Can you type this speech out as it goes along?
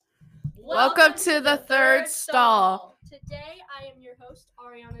Welcome to the third stall. Today I am your host,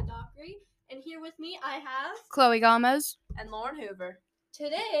 Ariana Dockery, and here with me I have Chloe Gomez. And Lauren Hoover.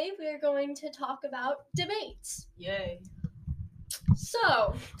 Today we are going to talk about debates. Yay.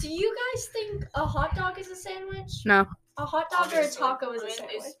 So, do you guys think a hot dog is a sandwich? No. A hot dog or a taco is a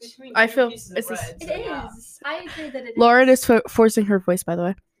sandwich? It's between I two feel pieces of it's bread, It so yeah. is. I agree that it is. Lauren is forcing her voice, by the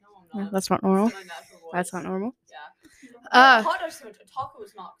way. No, I'm Yeah, not. that's not normal. It's my natural voice. That's not normal. Yeah. Uh, A hot dog sandwich. A taco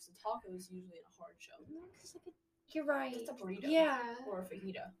is not, because a taco is usually in a hard shell. You're right. It's a burrito. Yeah. Or a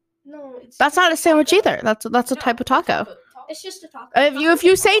fajita. No, it's That's not a sandwich either. That's a type of taco. It's just a taco. If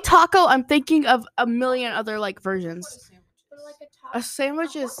you say taco, I'm thinking of a million other like versions. What a sandwich But is. like a taco. A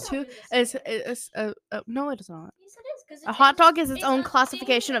sandwich is hot too. dog is a Is no, it is not. Yes, it is. 'Cause A hot dog is its it's own a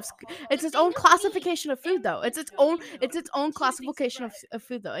classification of. thing- It's the its thing own of meat. classification of food, though. It's its No, own. no. It's its own Two pieces of classification bread. of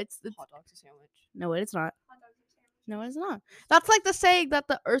food, though. It's Hot dog's a sandwich. no, it's not. Hot dog's a sandwich. No, it's not. That's like the saying that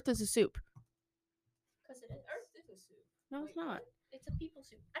the Earth is a soup. 'Cause it is. Earth is a soup. No, it's Wait, not. It's a people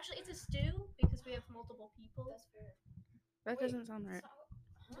soup. Actually, it's a stew because we have multiple people. That's fair. That Wait, doesn't sound right.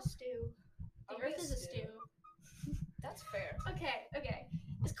 It's a stew. The Are we Earth is a stew. That's fair. Okay.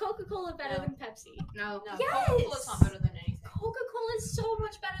 Is Coca-Cola better No. than Pepsi? No. No, Yes! Coca-Cola's not better than anything. Coca-Cola is so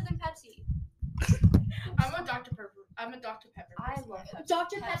much better than Pepsi. I'm a Dr. Pepper. I'm a Dr. Pepper. I love Pepsi.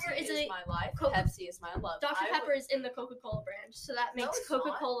 Dr. Pepper Pepsi is a- my life. Coca- Pepsi is my love. Dr. I would- Pepper is in the Coca-Cola brand, so that No, makes it's not.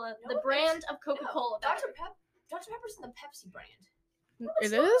 Coca-Cola No, the it brand of Coca-Cola No, better. Dr. Pepper's in the Pepsi brand. No, It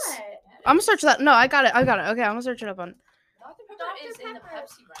it's is? not. I'm gonna search that. No, I got it. Okay, I'm gonna search it up on. Dr. Pepper Dr. is in the Pepper.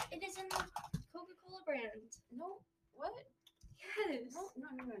 Pepsi brand. It is in the Coca-Cola brand. No, what? Yes.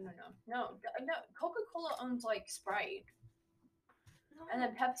 No. Coca-Cola owns like Sprite, and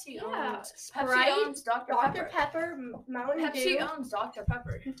then Pepsi Yeah, owns Sprite, Pepsi owns Dr. Dr. Pepper. Pepper, Mountain Pepsi Dew. owns Dr.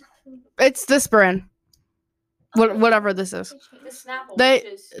 Pepper. It's this brand. Whatever this is. The Snapple, They- which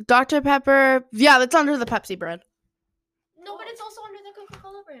is Dr. Pepper. Yeah, that's under the Pepsi brand. No, but it's also under the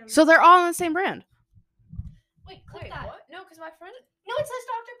Coca-Cola brand. So they're all in the same brand. wait, click wait, that. what? No, because my friend. No, it says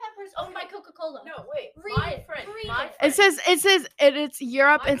Dr. Pepper is owned by Coca-Cola. No, wait. Read my it, friend. read My it. friend. It's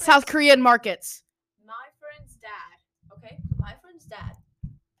Europe My and South friend's- Korean markets. My friend's dad. Okay, my friend's dad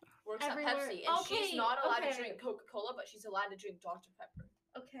works Everywhere. at Pepsi, and Okay, she's not allowed okay. to drink Coca-Cola, but she's allowed to drink Dr. Pepper.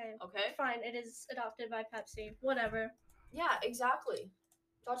 Okay. Okay. Fine, it is adopted by Pepsi. Whatever. Yeah, exactly.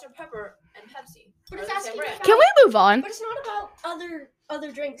 Dr. Pepper and Pepsi. But are it's the same asking brand. about- Can we move on? But it's not about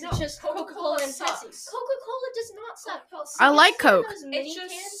other drinks. No, It's just Coca-Cola Coca-Cola and Pepsi. sucks. Coca-Cola does not suck. Coca-Cola I sucks. like Coke. Those mini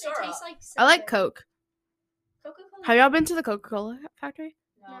just cans, syrup. It tastes like I like cinnamon. Coke. Coca-Cola. Have y'all been to the Coca-Cola factory?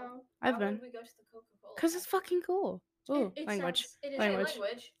 No. I've Why been. would we go to the Coca-Cola? Cause it's fucking cool. Ooh, It language. sounds- it is Language.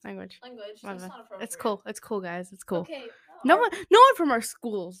 Language. Language. That's Whatever. not appropriate. It's cool. It's cool, guys. It's cool. Okay. No one from our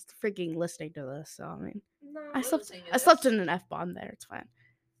school's freaking listening to this. So I mean, No. I We're slept. listening to I slept this. in an F-bomb there. It's fine.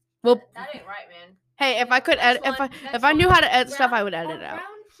 Well, That ain't right, man. hey, if I could edit, Next one, if next I knew one. how to edit stuff, I would edit it out.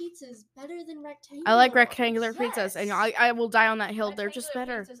 Round pizza's better than rectangular. I like ones. rectangular pizzas, and Yes. I will die on that hill. They're just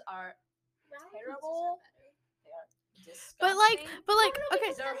Rectangular better. pizzas are Round pizzas terrible. are better. They are disgusting. But like, No, okay.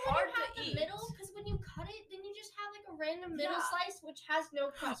 because They're then hard you have to the eat. middle, because when you cut it, then you just have like a random middle Yeah. slice which has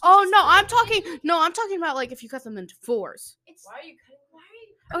no crust. Oh which is no, I'm fine. talking. No, I'm talking about like if you cut them into fours. It's Why are you cutting?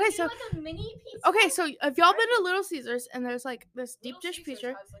 are Okay, you so- doing, like a mini pizza. Okay, so if y'all been to Little Caesars and there's like this deep Little dish Caesars pizza,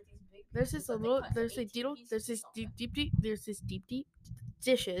 has, like, these big there's pizzas this that they little, cut into there's a 18 deep, pieces there's or this something. there's this deep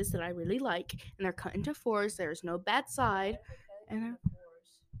dishes that I really like, and they're cut into fours. There's no bad side and And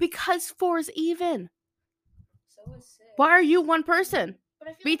because four is even. so is 6. Why are you one person? But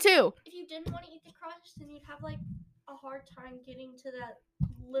I feel Me like too. if you didn't want to eat the crust, then you'd have like a hard time getting to that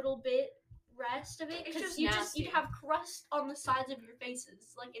little bit rest of it It's because just you'd nasty. have crust on the sides of your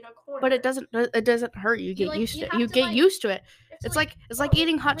faces, like in a corner. But it doesn't hurt. You get like- used you to it. have You to, get like- used to it. You have to, It's like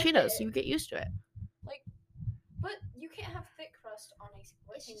eating hot rip Cheetos. it. You get used to it. But you can't have thick crust on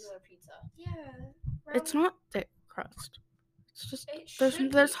a rectangular pizza. Yeah. It's round- not thick crust. It's just It there's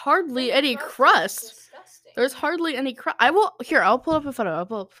should there's be. hardly Thick any is crust. disgusting. There's hardly any crust. I'll pull up a photo. I'll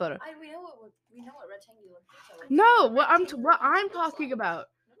pull up a photo. We know what rectangular pizza looks No, like. what I'm Rectangular pizza looks talking like. about.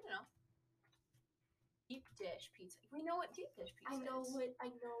 No. Deep dish pizza. We know what deep dish pizza I know is. what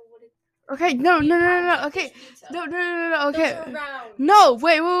it. Okay, no. We have Okay, deep dish pizza. no. Those Okay, are round. no.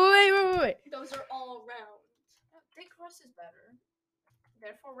 Wait. Those are all round. No, thick crust is better.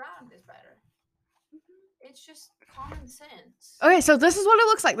 Therefore, round is better. It's just common sense. Okay, so this is what it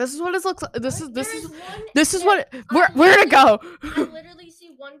looks like. This is what it looks like. This There is one- this is there- what where to go. I literally see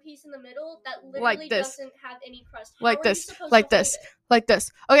one piece in the middle that literally Like this. doesn't have any crust. How Like are you this, supposed like to hold this. it? Like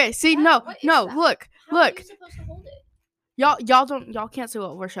this. Okay, see, What? no, What is no. that? Look, How are look. you supposed to hold it? Y'all can't see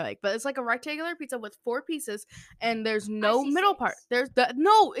what we're showing, but it's like a rectangular pizza with 4 pieces, and there's no see middle 6. part.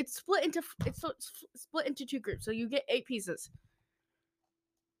 It's split into split into 2 groups, so you get 8 pieces.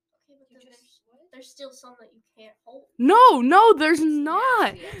 Okay, but then there's still some that you can't hold. No, there's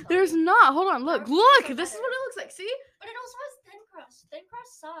not. Nasty, I tell There's you. not. Hold on, look. Our pizzas are This is what better. it looks like. See? But it also has thin crust. Thin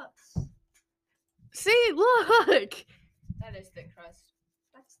crust sucks. See? Look. That is thick crust.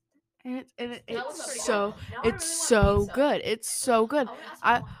 That's And That looks it's pretty so good. Now I really want so pizza. good. It's so good. I wanna ask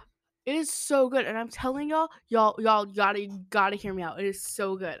I- you one. It is so good, and I'm telling y'all gotta hear me out. It is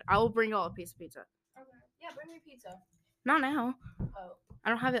so good. I will bring y'all a piece of pizza. Okay. Yeah, bring me pizza. Not now. Oh. I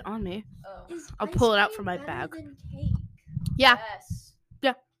don't have it on me. Oh. Is I'll ice pull it out cream from my better bag. than cake? Yeah. Yes.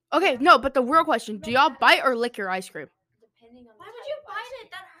 Okay, no, but the real question: do y'all bite or lick your ice cream? Depending on. Why the would type you of bite ice it?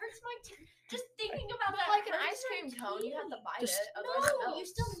 That hurts my teeth. Just thinking cream. about But that. like an hurts ice my cream cone, you have to teeth. bite Just- it. Otherwise it No, you melts.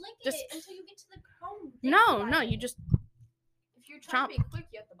 still lick Just- it until you get to the cone. then you No, bite you it. just If you're trying Chomp. to be quick,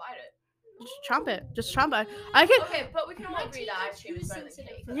 you have to bite it. chomp it. Just chomp it. I can. Okay, but we can all My agree teeth that are ice cream too is better than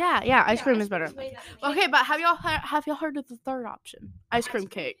sensitive cake. for that. Yeah, ice cream is better. way better. Okay, but have y'all heard of the third option? Ice cream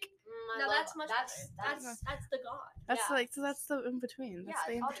cake. No, that's much That's better. That's the god. That's Yeah. like so that's the in between. That's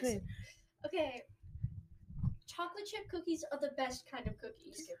the in obviously. between. Okay. Chocolate chip cookies are the best kind of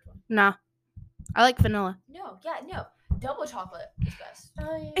cookies. Skipped one. Nah, I like vanilla. No, double chocolate is best.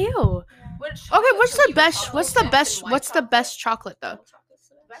 Oh yeah. Ew. Which Okay, chocolate what's cookie the with best? chocolate What's the chips best? and white What's the chocolate? best chocolate though? Milk chocolate's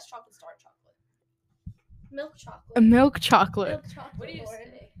the The best. best chocolate's dark chocolate. Milk chocolate. A milk chocolate. Milk chocolate. What do you Lauren.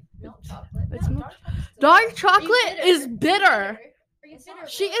 say? Milk chocolate. It's No, milk- dark chocolate's Dark delicious. chocolate is bitter. Are you It's bitter? not.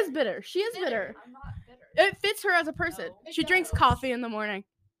 She Lauren? is bitter. She is bitter. I'm not bitter. It fits her as a person. No. She It drinks does. coffee in the morning.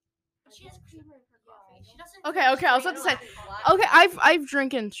 She has creamer in her coffee. She doesn't. Okay, drink okay, I was about to straight say- black. Okay, I've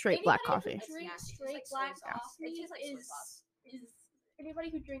drinking straight black Anybody who coffee. drinks It's nasty. It straight tastes like black soy sauce. coffee It tastes like soy is sauce. anybody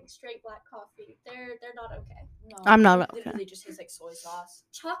who drinks straight black coffee. They're not okay. No, I'm not it literally just tastes like soy sauce.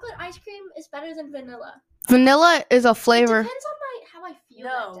 Chocolate ice cream is better than vanilla. Vanilla is a It flavor. depends on how I feel.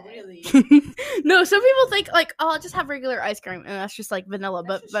 No, that day. really. No, some people think like, oh, I'll just have regular ice cream, and that's just like vanilla. That's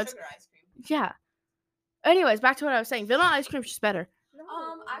But just that's sugar ice cream. yeah. Anyways, back to what I was saying. Vanilla ice cream's just better. No.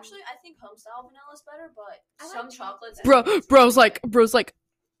 Actually, I think home style vanilla is better, but I like some chocolate. chocolates. Bro's like,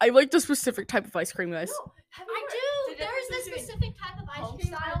 I like the specific type of ice cream, guys. No, have you I ever- do. the There is difference a between specific type of ice home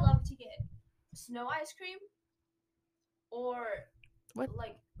cream I style? love to get. snow ice cream or What?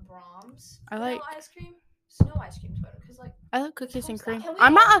 like Brahms. I vanilla like- ice cream. Snow ice cream's better because like I like cookies and cream. Can we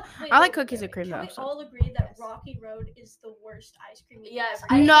I'm all- not. wait, I like wait, cookies wait, and cream Can though. we So. all agree that Yes. Rocky Road is the worst ice cream? you've Yes, ever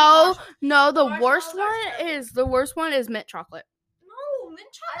I had? think No, marshmallows- no. The Marshmallows worst are one terrible. is mint chocolate. No, mint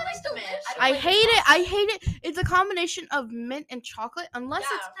chocolate like is the mint. delicious. I don't I like hate mint it. I chocolate. hate it. It's a combination of mint and chocolate. Unless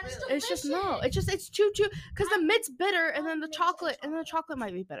Yeah, That's really. it's just no. delicious. It's too because the mint's bitter and then the mint and chocolate chocolate.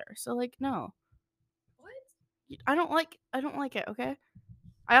 might be bitter. So like no, What? I don't like it. Okay.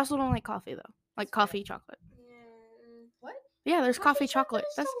 I also don't like coffee though. Like That's fair. coffee chocolate. What? Yeah, there's coffee chocolate.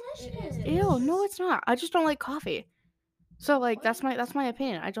 is That's delicious. It is. ew. No, it's not. I just don't like coffee. So like What? that's my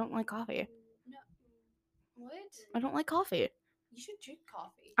opinion. I don't like coffee. No. What? I don't like coffee. You should drink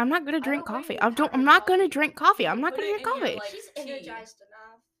coffee. I'm not gonna I drink don't want coffee. you I to don't. I'm powder not gonna coffee. drink coffee. You I'm not put gonna it drink in your, coffee. like, She's tea. energized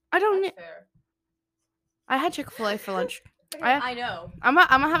enough. I don't. That's fair. I had Chick-fil-A for lunch. Okay, I- I know. I'm gonna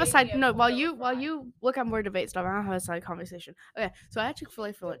have a Gave side me a note while vanilla fry. you look at more debate stuff. I'm gonna have a side conversation. Okay, so I had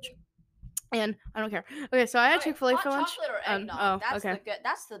Chick-fil-A for lunch, and I don't care. Okay, so I had Alright, Chick-fil-A hot for lunch. chocolate or eggnog? oh, that's okay. the good.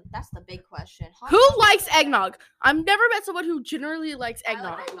 That's the big question. Hot Who chocolate likes or eggnog? I've never met someone who generally likes I like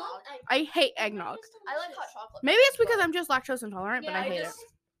eggnog. eggnog. love I hate eggnog. I like hot chocolate. Maybe better, it's because but I'm just lactose intolerant, but I hate it.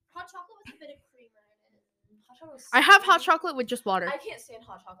 Hot chocolate with a bit of creamer in it. hot chocolate's I have hot so- chocolate with just water. I can't stand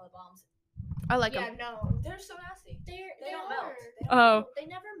hot chocolate bombs. I like Yeah, them. no. They're so nasty. They don't are. melt. They don't Oh. melt. They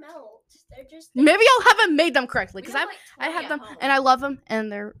never melt. They're just. Maybe I haven't made them correctly We because have, I like, have 20 them at home. and I love them and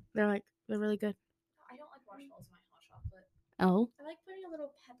they're really good. I don't like marshmallows in my hot chocolate. Oh, I like putting a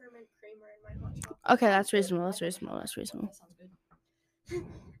little peppermint creamer in my hot chocolate. okay, that's Good. reasonable. I That's like reasonable. That's chocolate. reasonable. That sounds good.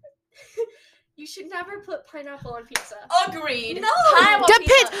 You should never put pineapple on pizza. Agreed. No! Pineapple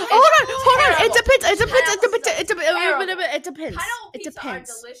Depends. pizza is Hold on. It terrible. depends. It depends. It Pineapple depends. pizza It is depends. terrible. It depends. Pineapple It pizza depends.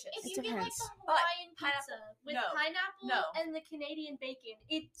 are delicious. If It you get like depends. the But Hawaiian pineapple- pizza with no, pineapple no. and the Canadian bacon,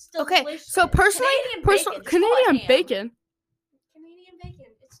 it's delicious. Okay, so personally, Canadian bacon, just call it Canadian ham. bacon. Canadian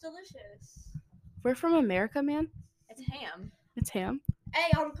bacon, it's delicious. We're from America, man. It's ham. It's ham. Hey,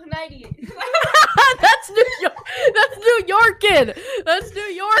 I'm Canadian. That's New York. That's New Yorkin. That's New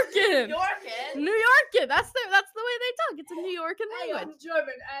Yorkin. Yorkin. New Yorkin. That's the way they talk. It's a New Yorkin Hey, language. I'm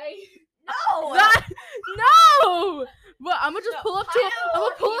German, eh? No. That, no. But I'm gonna just No, pull up to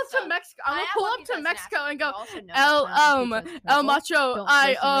pineapple Mexico. I'm gonna Pineapple pull up pizza to is Mexico and go. You also know El that pineapple pizza is El terrible. macho Don't I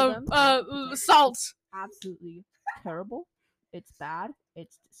listen to them. salt. Absolutely terrible. It's bad.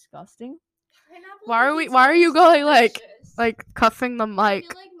 It's disgusting. Pineapple Why on are we? pizza Why are is you going delicious. like cuffing the I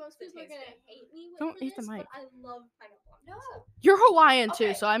mic? feel like most people are tastes gonna hate me Don't for eat the this, mic. but I love pineapple on pizza. No, You're Hawaiian too,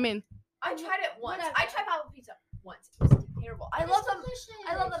 Okay. so I mean, I tried it once. Whatever. I tried pineapple pizza once. It was terrible. I It love is them. delicious.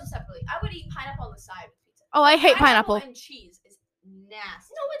 I love them separately. I would eat pineapple on the side with pizza. oh, I hate pineapple. and cheese is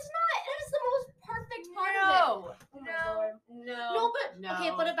nasty. No, it's not. It is the most perfect part of it. No, Oh my lord. no, No, but okay,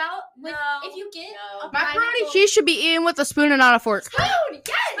 but about with No, if you get no. a Macaroni pineapple- cheese should be eaten with a spoon and not a fork. Spoon,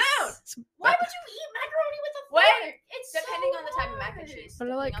 yes. Spoon. Why would you eat macaroni with a Wait, fork? It's Depending so on the type of mac and hard. cheese. But I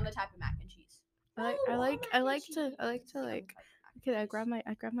Depending like- on the type of mac and cheese. I like No, I like mac to and I like to Some like. type of Okay, mac I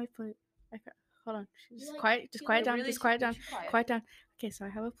and grab my plate. Hold on, You just like- quiet, just you quiet like down, Really just too- quiet you're down, too quiet. quiet down. Okay, so I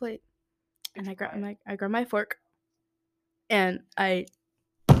have a plate, and You're I too grab quiet. I grab my fork, and I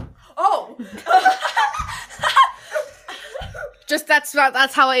Oh. just that's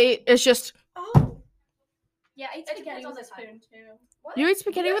how I eat. It's just Oh. Yeah, I eat It spaghetti depends on with a the type. spoon too. What? you eat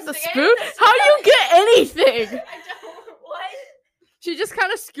spaghetti You with a eat spaghetti spoon. with a How do you spoon? get anything? I don't. What? She just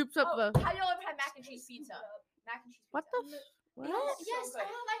kind of scoops up Oh, the. have y'all ever had mac and cheese pizza? Mac and cheese pizza. What the? What? Yeah, so yes, good. I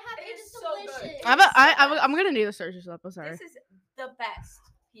have. It It is is so good. delicious. I'm gonna need to search this up. I'm sorry. This is the best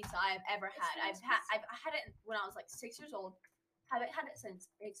pizza I've ever had. I've had it when I was like 6 years old. Haven't had it since.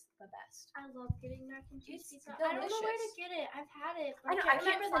 It's the best. I love getting mac and cheese It's pizza. I don't know where to delicious. get it. I've had it, I but know. I can't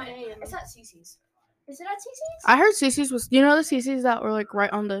remember the find it. name. It's at Cece's. Is it at CC's? I heard Cece's was the Cece's that were like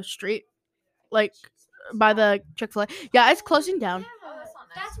right on the street, like by the Chick-fil-A. Yeah, it's closing down. Yeah, Oh, that's not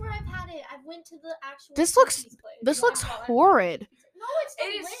nice. That's where I've had it. I went to the actual. This looks- CC's place. This Oh my looks God, I've had horrid. pizza. No, it's It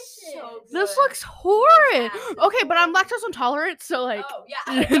is delicious. so good. This looks horrid. Yeah. Okay, but I'm lactose intolerant, so like. Oh yeah.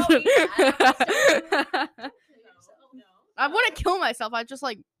 I don't eat that. No. I wouldn't kill myself. I'd just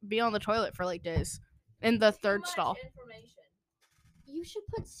like be on the toilet for like days in the third Too much stall. information. You should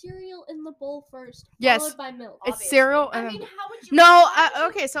put cereal in the bowl first. Yes. Followed by milk. It's Obviously. cereal I and mean, how would you? no. how would you-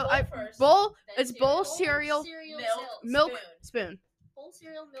 Okay, so bowl I first, bowl. then It's bowl cereal, cereal, milk, milk, spoon. spoon, Bowl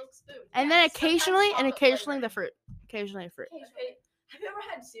cereal, milk, spoon. and Yeah, then sometimes occasionally chocolate the flavoring. fruit. Occasionally fruit. Okay. Have you ever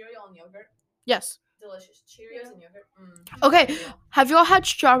had cereal and yogurt? Yes. Delicious. Cheerios Yeah. and yogurt. Okay. Unreal. Have you all had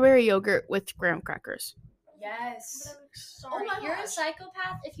strawberry yogurt with graham crackers? Yes. But I'm sorry, my you're a gosh.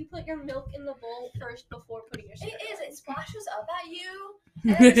 psychopath if you put your milk in the bowl first before putting your cereal. It is. in. It splashes up at you,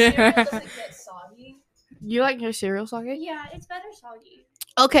 and then the cereal doesn't get soggy. You like your cereal soggy? Yeah, it's better soggy.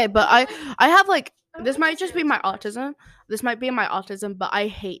 Okay, but I have like I this like might the just be cereal my texture. autism. This might be my autism, but I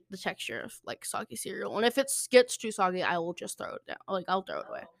hate the texture of like soggy cereal. And if it gets too soggy, I will just throw it down. Like I'll throw it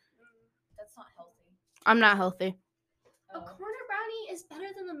away. That's not healthy. I'm not healthy. A corner brownie is better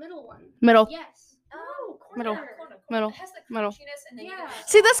than the middle one. Middle. Yes. Oh, Middle. Middle. It has the Middle. crunchiness and then you Yeah. get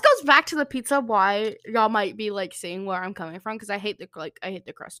the See, this sauce. goes back to the pizza. Why y'all might be like seeing where I'm coming from because I hate the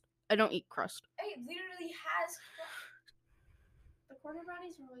crust. I don't eat crust. It literally has. The corner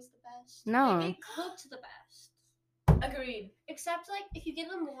brownies are always the best. No. They get cooked the best. Agreed. Except like if you get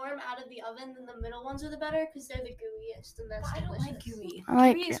them warm out of the oven, then the middle ones are the better because they're the gooeyest and that's I don't delicious. like gooey. I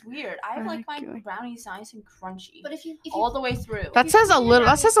like gooey is weird. I I like like my gooey. brownies nice and crunchy. But if you all the way through. That you says a put your little. That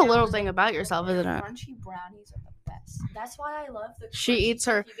brownies says a down little in thing the about yourself, isn't it? Crunchy brownies are the best. That's why I love the. She crunchy eats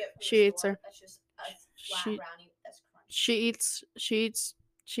her- stuff you get from the she eats store her- That's just a flat she- brownie. That's crunchy. She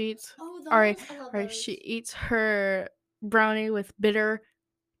eats. Oh, those, Alright, I love Or those. she eats her brownie with bitter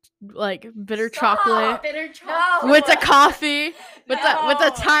Stop. chocolate bitter No. chocolate. with the coffee with No.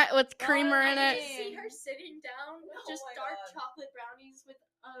 with creamer in I it. can see her sitting down with Oh just my dark God. chocolate brownies with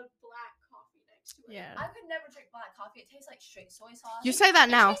a black coffee next to it. Yeah. I could never drink black coffee. It tastes like straight soy sauce. You say that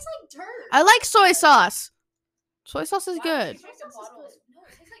It now. tastes like dirt. I like soy sauce. Soy sauce is Why would good. you drink Soy the sauce is bottles? good. No, it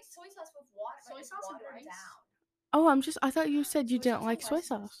tastes like soy sauce with water. Soy like, sauce and watered rice? down. Oh, I thought you said you Soy didn't sauce like and soy rice.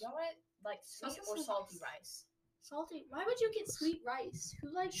 sauce. Y'all want it like sweet sauce or and salty rice. rice? Salty. Why would you get sweet rice? Who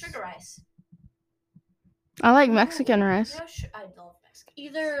likes Sugar rice. I like Mexican rice. You know, I love Mexican.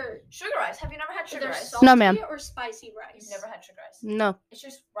 Either Sugar rice. Have you never had sugar either rice? salty No, ma'am. or spicy rice. You've never had sugar rice. No, It's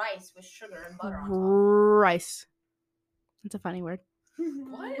just rice with sugar and butter on top. rice. That's a funny word.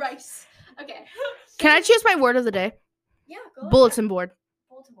 What? Rice. Okay. Can I choose my word of the day? Yeah, go ahead. Bulletin board.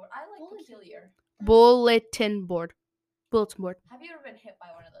 Bulletin board. I like Bulletin. peculiar. Bulletin board. Bulletin board. Have you ever been hit by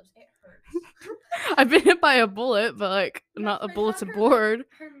one of those? It hurts. I've been hit by a bullet, but like My not a friend bulletin had her- board.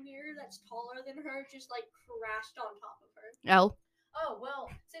 Her mirror that's taller than her just like crashed on top of her. L. Oh well,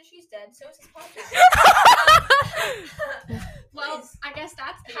 since she's dead, so is this podcast. Well, Please, I guess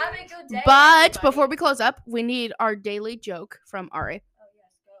that's the have end. a good day. But everybody. before we close up, we need our daily joke from Ari. Oh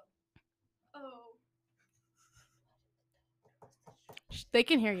yes, go. Oh. They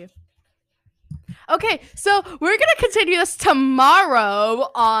can hear you. Okay, so we're gonna continue this tomorrow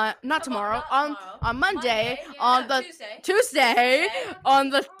on not tomorrow on Monday, on the Tuesday on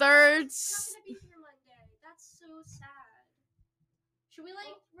the third. It's not gonna be here Monday. That's so sad. Should we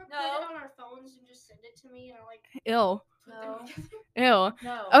like record No. it on our phones and just send it to me and I'll like Ill. put them together? Ew.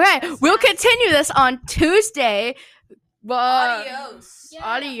 No. Okay, that's we'll nasty. continue this on Tuesday. Adios.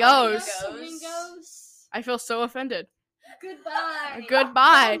 Adios. Amigos. I feel so offended. Goodbye.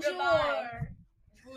 Goodbye. Bonjour.